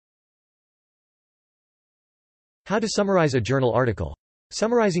How to summarize a journal article.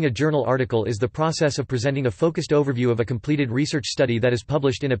 Summarizing a journal article is the process of presenting a focused overview of a completed research study that is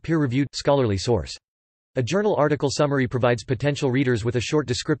published in a peer-reviewed, scholarly source. A journal article summary provides potential readers with a short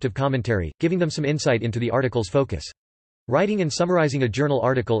descriptive commentary, giving them some insight into the article's focus. Writing and summarizing a journal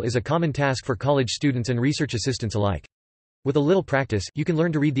article is a common task for college students and research assistants alike. With a little practice, you can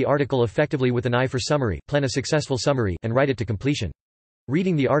learn to read the article effectively with an eye for summary, plan a successful summary, and write it to completion.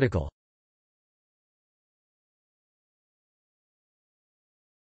 Reading the article.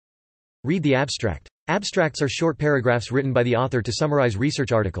 Read the abstract. Abstracts are short paragraphs written by the author to summarize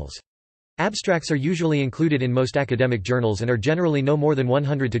research articles. Abstracts are usually included in most academic journals and are generally no more than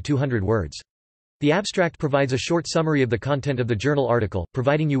 100 to 200 words. The abstract provides a short summary of the content of the journal article,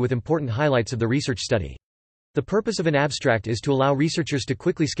 providing you with important highlights of the research study. The purpose of an abstract is to allow researchers to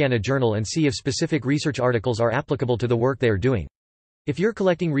quickly scan a journal and see if specific research articles are applicable to the work they are doing. If you're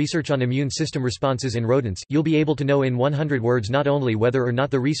collecting research on immune system responses in rodents, you'll be able to know in 100 words not only whether or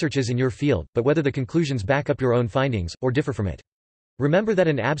not the research is in your field, but whether the conclusions back up your own findings, or differ from it. Remember that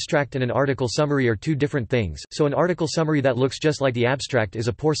an abstract and an article summary are two different things, so an article summary that looks just like the abstract is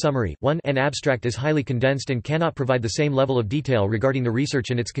a poor summary. 1. An abstract is highly condensed and cannot provide the same level of detail regarding the research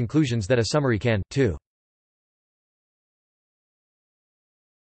and its conclusions that a summary can. 2.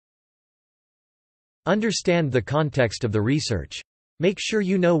 Understand the context of the research. Make sure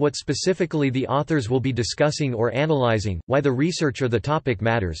you know what specifically the authors will be discussing or analyzing, why the research or the topic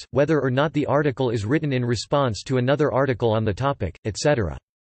matters, whether or not the article is written in response to another article on the topic, etc.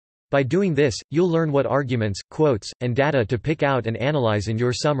 By doing this, you'll learn what arguments, quotes, and data to pick out and analyze in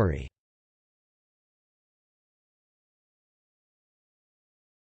your summary.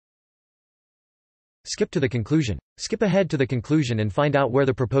 Skip to the conclusion. Skip ahead to the conclusion and find out where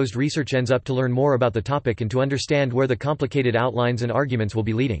the proposed research ends up to learn more about the topic and to understand where the complicated outlines and arguments will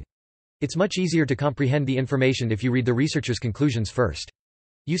be leading. It's much easier to comprehend the information if you read the researcher's conclusions first.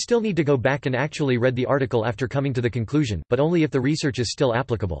 You still need to go back and actually read the article after coming to the conclusion, but only if the research is still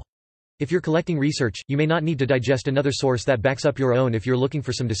applicable. If you're collecting research, you may not need to digest another source that backs up your own if you're looking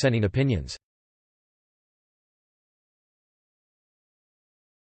for some dissenting opinions.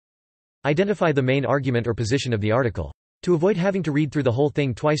 Identify the main argument or position of the article. To avoid having to read through the whole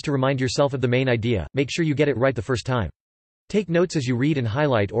thing twice to remind yourself of the main idea, make sure you get it right the first time. Take notes as you read and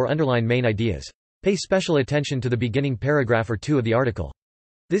highlight or underline main ideas. Pay special attention to the beginning paragraph or two of the article.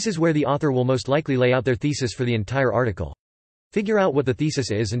 This is where the author will most likely lay out their thesis for the entire article. Figure out what the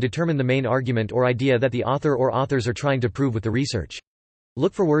thesis is and determine the main argument or idea that the author or authors are trying to prove with the research.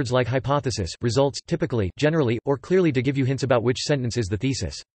 Look for words like hypothesis, results, typically, generally, or clearly to give you hints about which sentence is the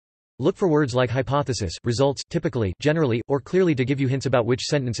thesis. Look for words like hypothesis, results, typically, generally, or clearly to give you hints about which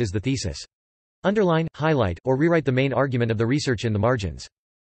sentence is the thesis. Underline, highlight, or rewrite the main argument of the research in the margins.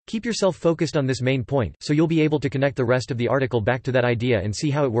 Keep yourself focused on this main point, so you'll be able to connect the rest of the article back to that idea and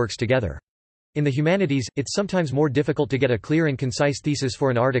see how it works together. In the humanities, it's sometimes more difficult to get a clear and concise thesis for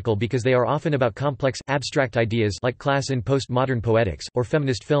an article because they are often about complex, abstract ideas like class in postmodern poetics, or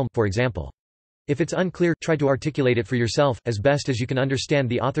feminist film, for example. If it's unclear, try to articulate it for yourself, as best as you can understand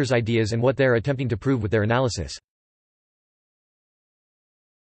the author's ideas and what they're attempting to prove with their analysis.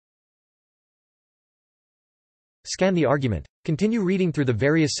 Scan the argument. Continue reading through the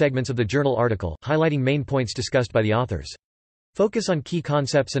various segments of the journal article, highlighting main points discussed by the authors. Focus on key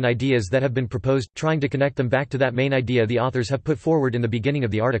concepts and ideas that have been proposed, trying to connect them back to that main idea the authors have put forward in the beginning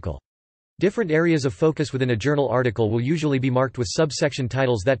of the article. Different areas of focus within a journal article will usually be marked with subsection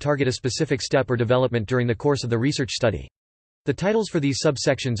titles that target a specific step or development during the course of the research study. The titles for these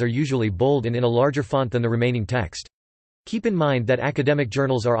subsections are usually bold and in a larger font than the remaining text. Keep in mind that academic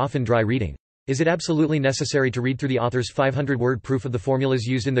journals are often dry reading. Is it absolutely necessary to read through the author's 500-word proof of the formulas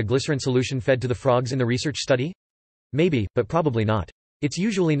used in the glycerin solution fed to the frogs in the research study? Maybe, but probably not. It's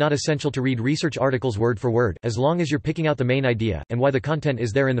usually not essential to read research articles word for word, as long as you're picking out the main idea, and why the content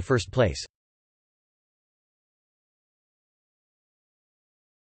is there in the first place.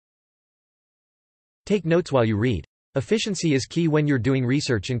 Take notes while you read. Efficiency is key when you're doing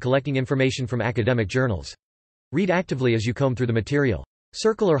research and collecting information from academic journals. Read actively as you comb through the material.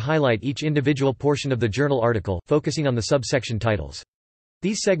 Circle or highlight each individual portion of the journal article, focusing on the subsection titles.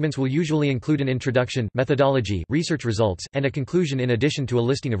 These segments will usually include an introduction, methodology, research results, and a conclusion in addition to a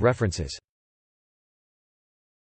listing of references.